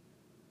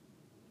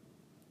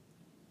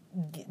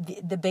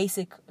the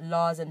basic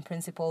laws and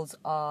principles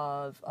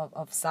of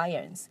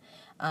science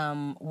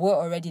were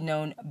already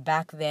known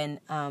back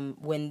then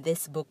when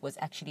this book was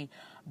actually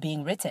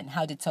being written.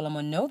 How did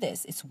Solomon know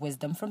this? It's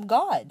wisdom from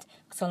God.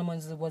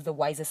 Solomon was the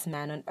wisest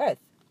man on earth.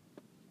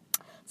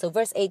 So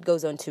verse 8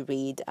 goes on to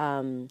read,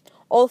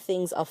 all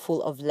things are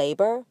full of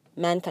labor,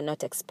 man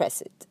cannot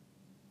express it.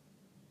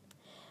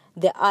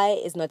 The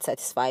eye is not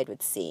satisfied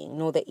with seeing,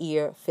 nor the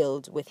ear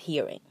filled with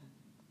hearing.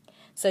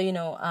 So,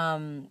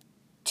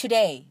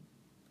 today,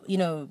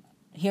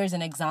 here's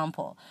an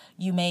example.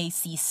 You may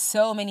see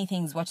so many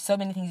things, watch so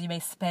many things. You may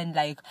spend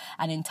like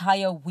an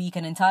entire week,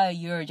 an entire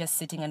year just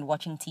sitting and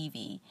watching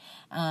TV.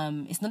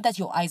 It's not that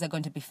your eyes are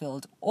going to be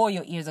filled or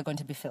your ears are going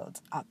to be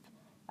filled up.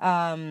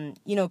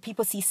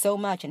 People see so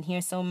much and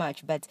hear so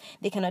much, but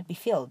they cannot be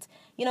filled.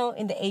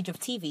 In the age of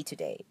TV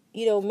today,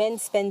 men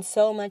spend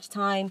so much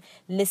time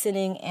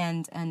listening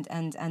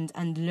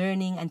and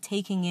learning and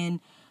taking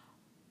in,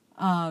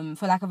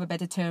 for lack of a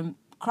better term,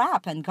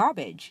 crap and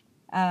garbage.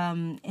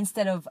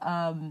 Instead of,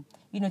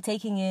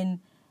 taking in,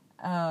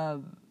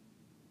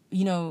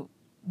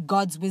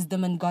 God's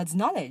wisdom and God's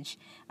knowledge.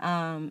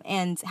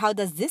 And how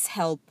does this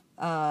help?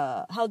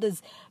 How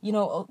does,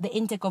 the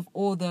intake of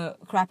all the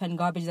crap and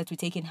garbage that we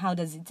take in, how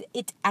does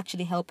it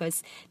actually help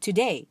us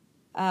today?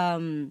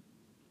 Man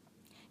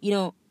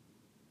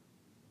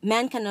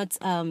cannot,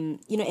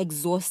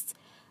 exhaust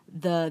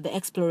the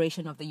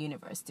exploration of the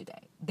universe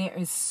today. There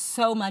is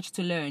so much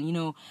to learn.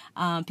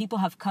 People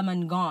have come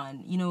and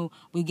gone.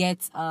 We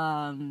get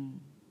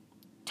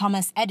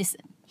Thomas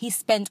Edison. He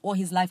spent all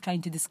his life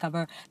trying to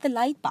discover the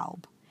light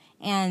bulb.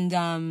 And,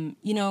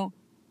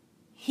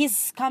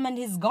 he's come and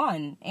he's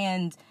gone.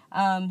 And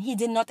he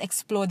did not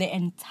explore the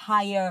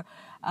entire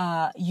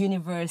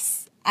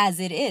universe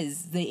as it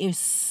is. There is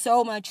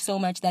so much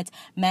that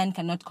man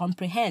cannot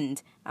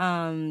comprehend.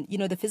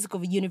 The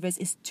physical universe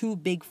is too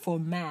big for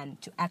man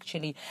to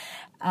actually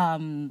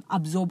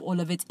absorb all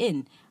of it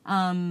in.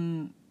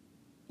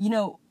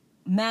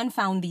 Man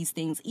found these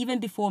things even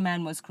before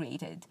man was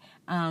created.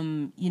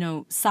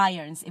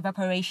 Science,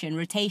 evaporation,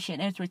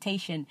 rotation,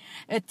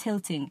 earth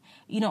tilting,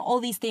 all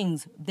these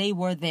things, they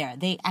were there.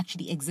 They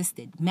actually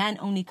existed. Man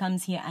only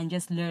comes here and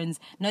just learns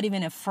not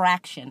even a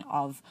fraction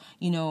of,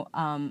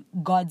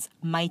 God's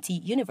mighty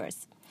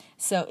universe.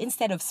 So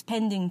instead of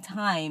spending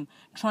time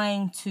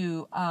trying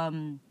to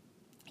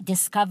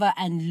discover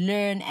and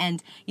learn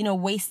and,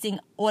 wasting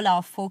all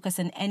our focus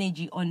and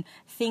energy on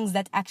things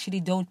that actually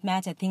don't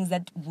matter, things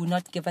that will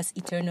not give us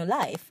eternal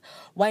life,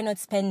 why not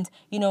spend,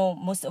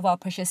 most of our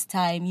precious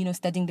time,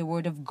 studying the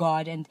Word of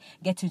God and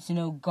get to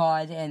know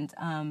God and,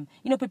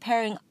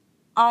 preparing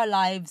our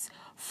lives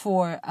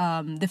for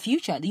the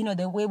future,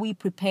 the way we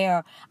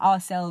prepare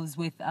ourselves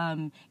with,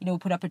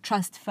 put up a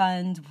trust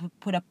fund,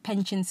 put up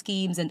pension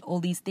schemes and all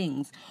these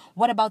things.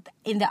 What about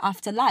in the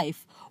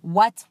afterlife?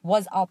 What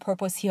was our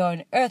purpose here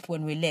on earth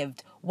when we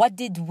lived? What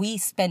did we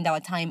spend our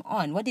time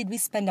on? What did we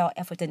spend our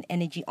effort and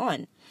energy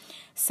on?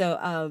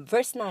 So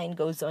verse 9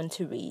 goes on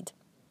to read,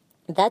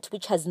 that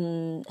which has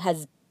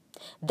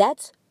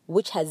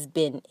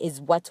been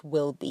is what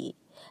will be.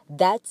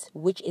 That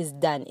which is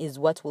done is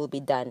what will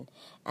be done,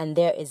 and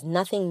there is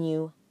nothing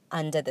new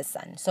under the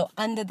sun. So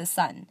under the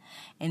sun,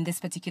 in this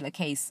particular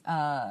case,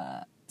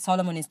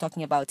 Solomon is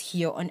talking about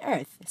here on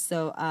earth.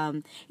 So,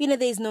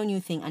 there is no new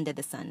thing under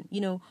the sun.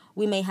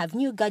 We may have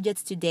new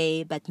gadgets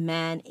today, but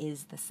man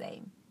is the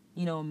same.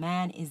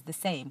 Man is the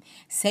same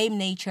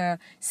nature,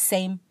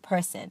 same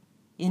person.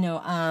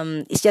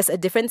 It's just a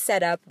different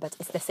setup, but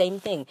it's the same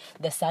thing.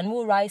 The sun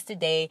will rise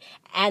today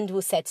and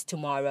will set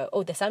tomorrow.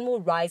 The sun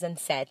will rise and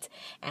set,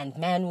 and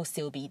man will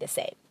still be the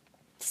same.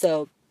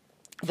 So,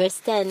 verse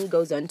 10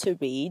 goes on to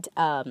read,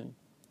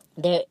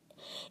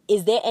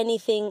 is there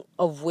anything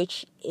of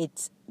which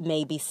it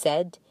may be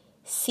said,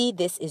 see,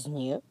 this is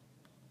new?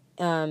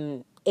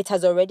 It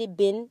has already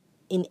been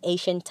in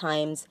ancient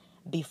times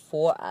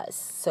before us.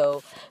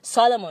 So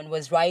Solomon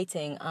was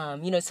writing,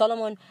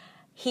 Solomon,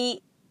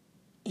 he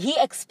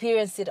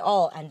experienced it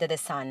all under the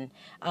sun.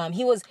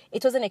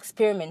 It was an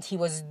experiment he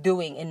was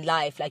doing in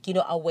life,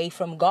 away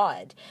from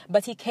God.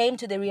 But he came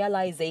to the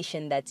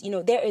realization that,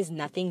 there is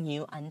nothing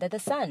new under the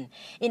sun.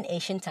 In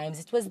ancient times,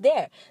 it was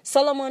there.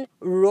 Solomon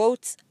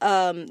wrote,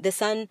 the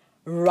sun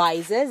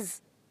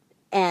rises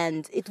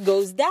and it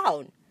goes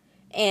down.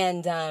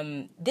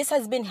 And this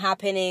has been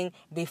happening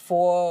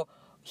before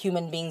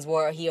human beings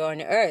were here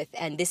on earth,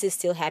 and this is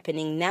still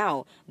happening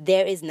now.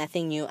 There is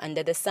nothing new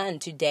under the sun.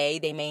 Today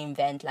they may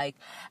invent like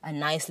a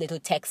nice little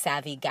tech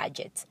savvy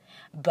gadget,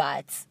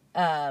 but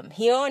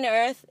here on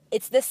earth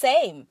it's the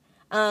same.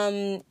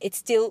 It's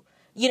still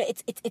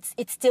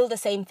it's still the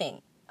same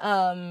thing.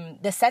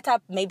 The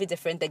setup may be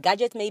different, the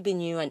gadget may be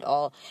new and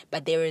all,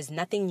 but there is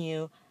nothing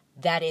new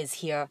that is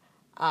here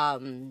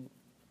under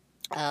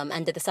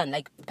the sun.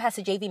 Like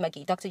Dr. J.V.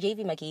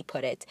 McGee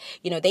put it,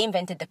 they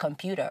invented the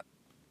computer.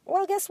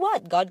 Well, guess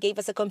what? God gave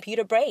us a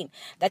computer brain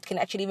that can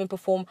actually even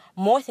perform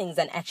more things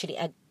than actually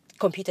a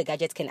computer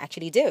gadgets can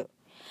actually do.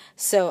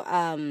 So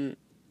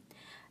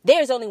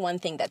there is only one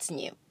thing that's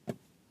new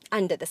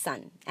under the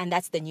sun, and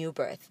that's the new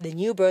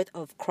birth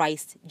of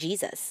Christ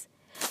Jesus.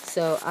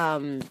 So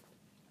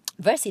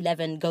verse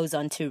 11 goes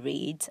on to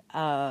read,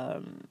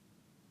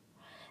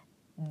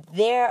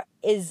 there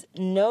is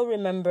no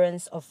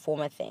remembrance of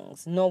former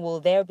things, nor will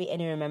there be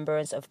any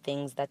remembrance of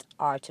things that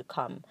are to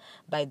come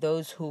by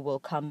those who will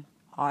come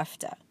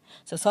after.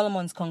 So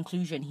Solomon's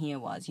conclusion here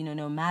was,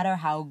 no matter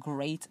how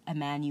great a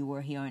man you were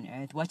here on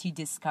earth, what you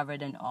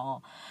discovered and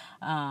all,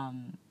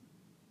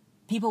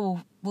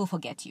 people will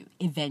forget you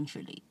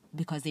eventually,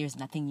 because there's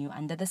nothing new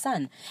under the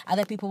sun.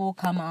 Other people will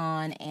come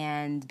on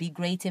and be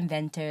great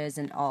inventors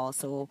and all.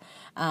 So,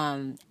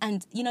 and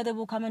they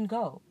will come and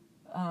go,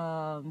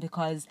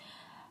 because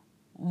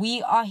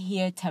we are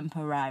here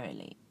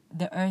temporarily.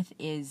 The earth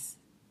is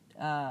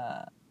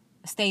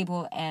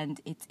stable and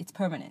it's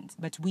permanent,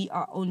 but we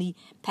are only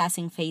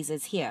passing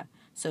phases here.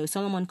 So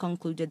Solomon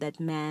concluded that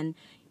man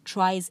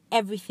tries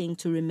everything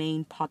to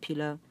remain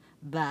popular,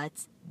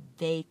 but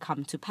they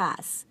come to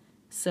pass.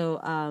 So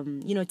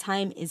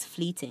time is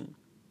fleeting.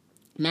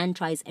 Man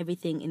tries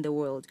everything in the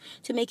world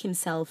to make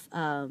himself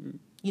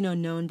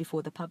known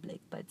before the public,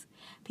 but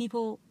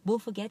people will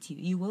forget you.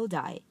 You will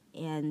die,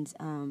 and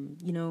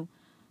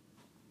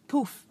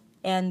poof,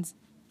 and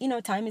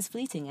time is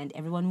fleeting, and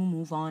everyone will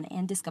move on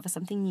and discover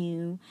something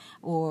new,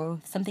 or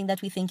something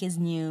that we think is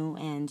new,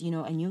 and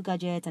a new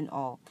gadget and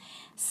all.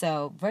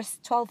 So verse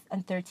 12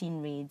 and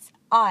 13 reads,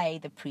 I,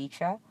 the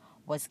preacher,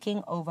 was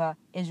king over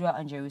Israel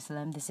and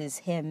Jerusalem. This is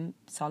him,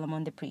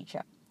 Solomon the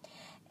preacher.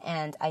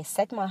 And I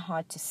set my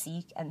heart to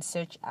seek and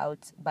search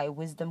out by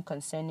wisdom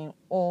concerning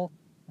all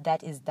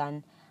that is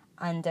done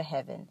under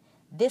heaven.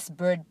 This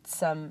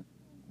burdensome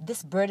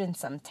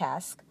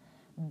task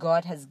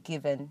God has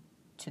given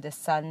to the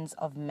sons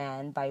of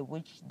man, by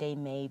which they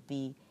may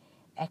be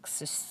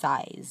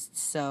exercised.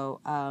 So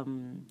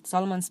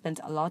Solomon spent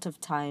a lot of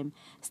time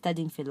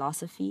studying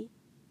philosophy.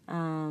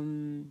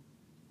 Man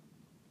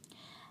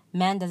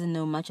doesn't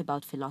know much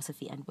about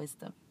philosophy and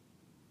wisdom.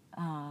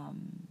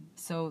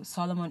 So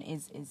Solomon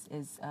is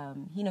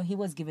he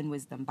was given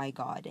wisdom by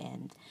God,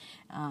 and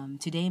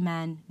today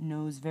man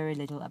knows very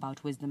little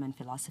about wisdom and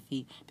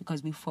philosophy,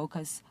 because we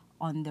focus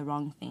on the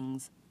wrong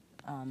things,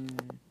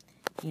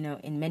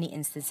 in many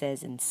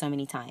instances and so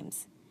many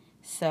times.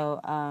 So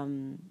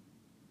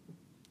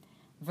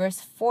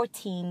verse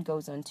 14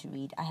 goes on to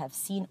read, I have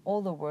seen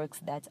all the works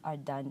that are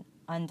done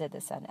under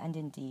the sun, and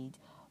indeed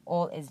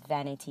all is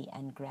vanity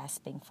and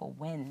grasping for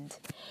wind.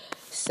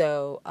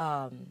 So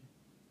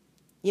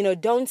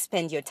don't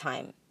spend your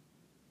time.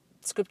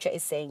 Scripture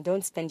is saying,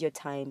 don't spend your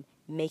time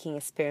making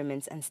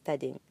experiments and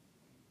studying.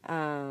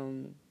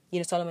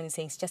 Solomon is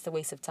saying it's just a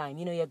waste of time.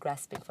 You're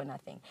grasping for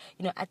nothing.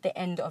 At the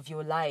end of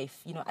your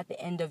life, at the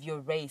end of your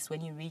race,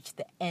 when you reach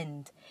the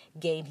end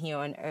game here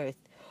on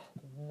earth,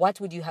 what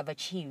would you have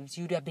achieved?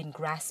 You'd have been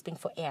grasping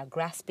for air,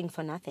 grasping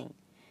for nothing.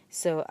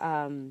 So,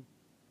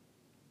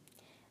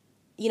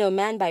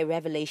 man by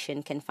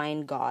revelation can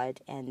find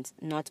God, and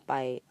not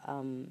by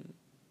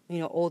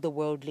all the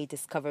worldly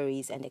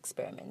discoveries and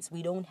experiments.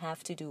 We don't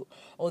have to do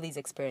all these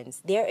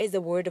experiments. There is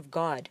the Word of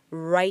God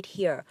right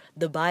here,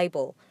 the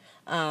Bible.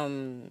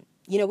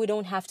 We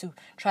don't have to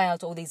try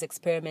out all these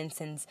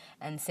experiments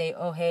and say,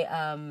 oh, hey,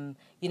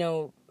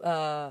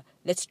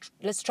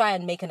 let's try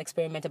and make an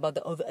experiment about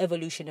the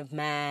evolution of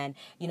man,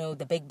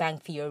 the Big Bang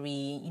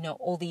Theory,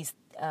 all these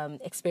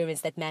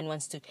experiments that man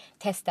wants to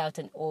test out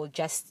and all,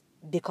 just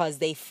because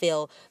they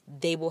feel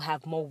they will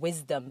have more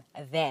wisdom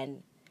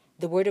then.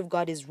 The Word of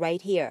God is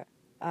right here.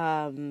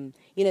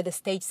 The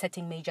stage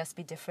setting may just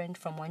be different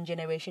from one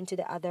generation to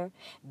the other,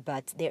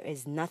 but there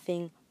is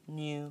nothing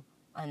new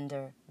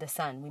under the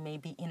sun. We may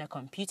be in a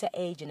computer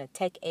age, in a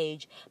tech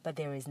age, but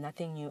there is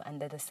nothing new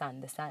under the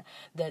sun.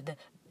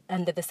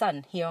 Under the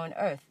sun here on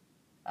earth.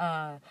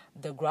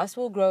 The grass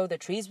will grow, the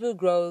trees will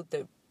grow,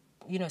 the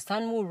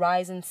sun will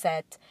rise and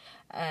set,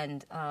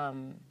 and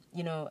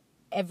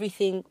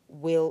everything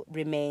will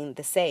remain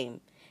the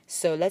same.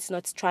 So let's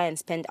not try and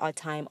spend our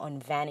time on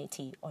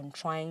vanity, on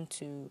trying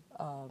to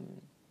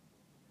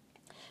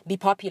be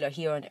popular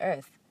here on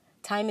earth.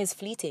 Time is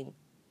fleeting.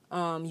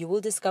 You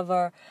will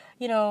discover,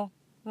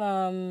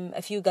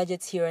 a few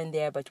gadgets here and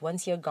there, but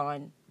once you're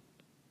gone,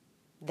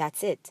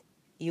 that's it.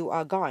 You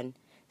are gone.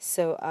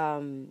 So,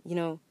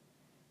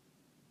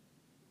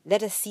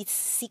 let us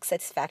seek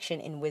satisfaction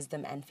in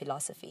wisdom and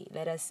philosophy.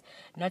 Let us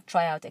not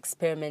try out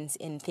experiments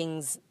in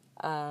things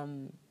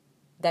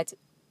that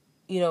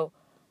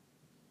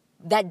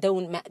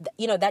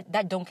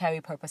don't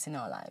carry purpose in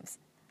our lives.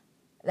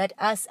 Let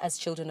us, as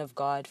children of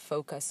God,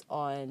 focus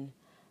on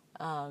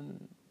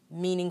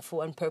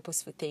meaningful and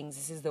purposeful things.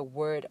 This is the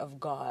Word of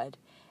God,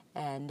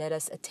 and let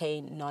us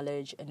attain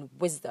knowledge and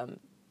wisdom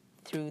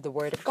through the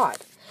Word of God.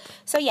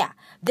 So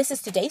this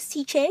is today's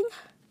teaching.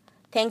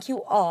 Thank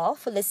you all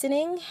for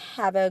listening.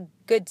 Have a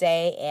good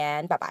day,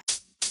 and bye-bye.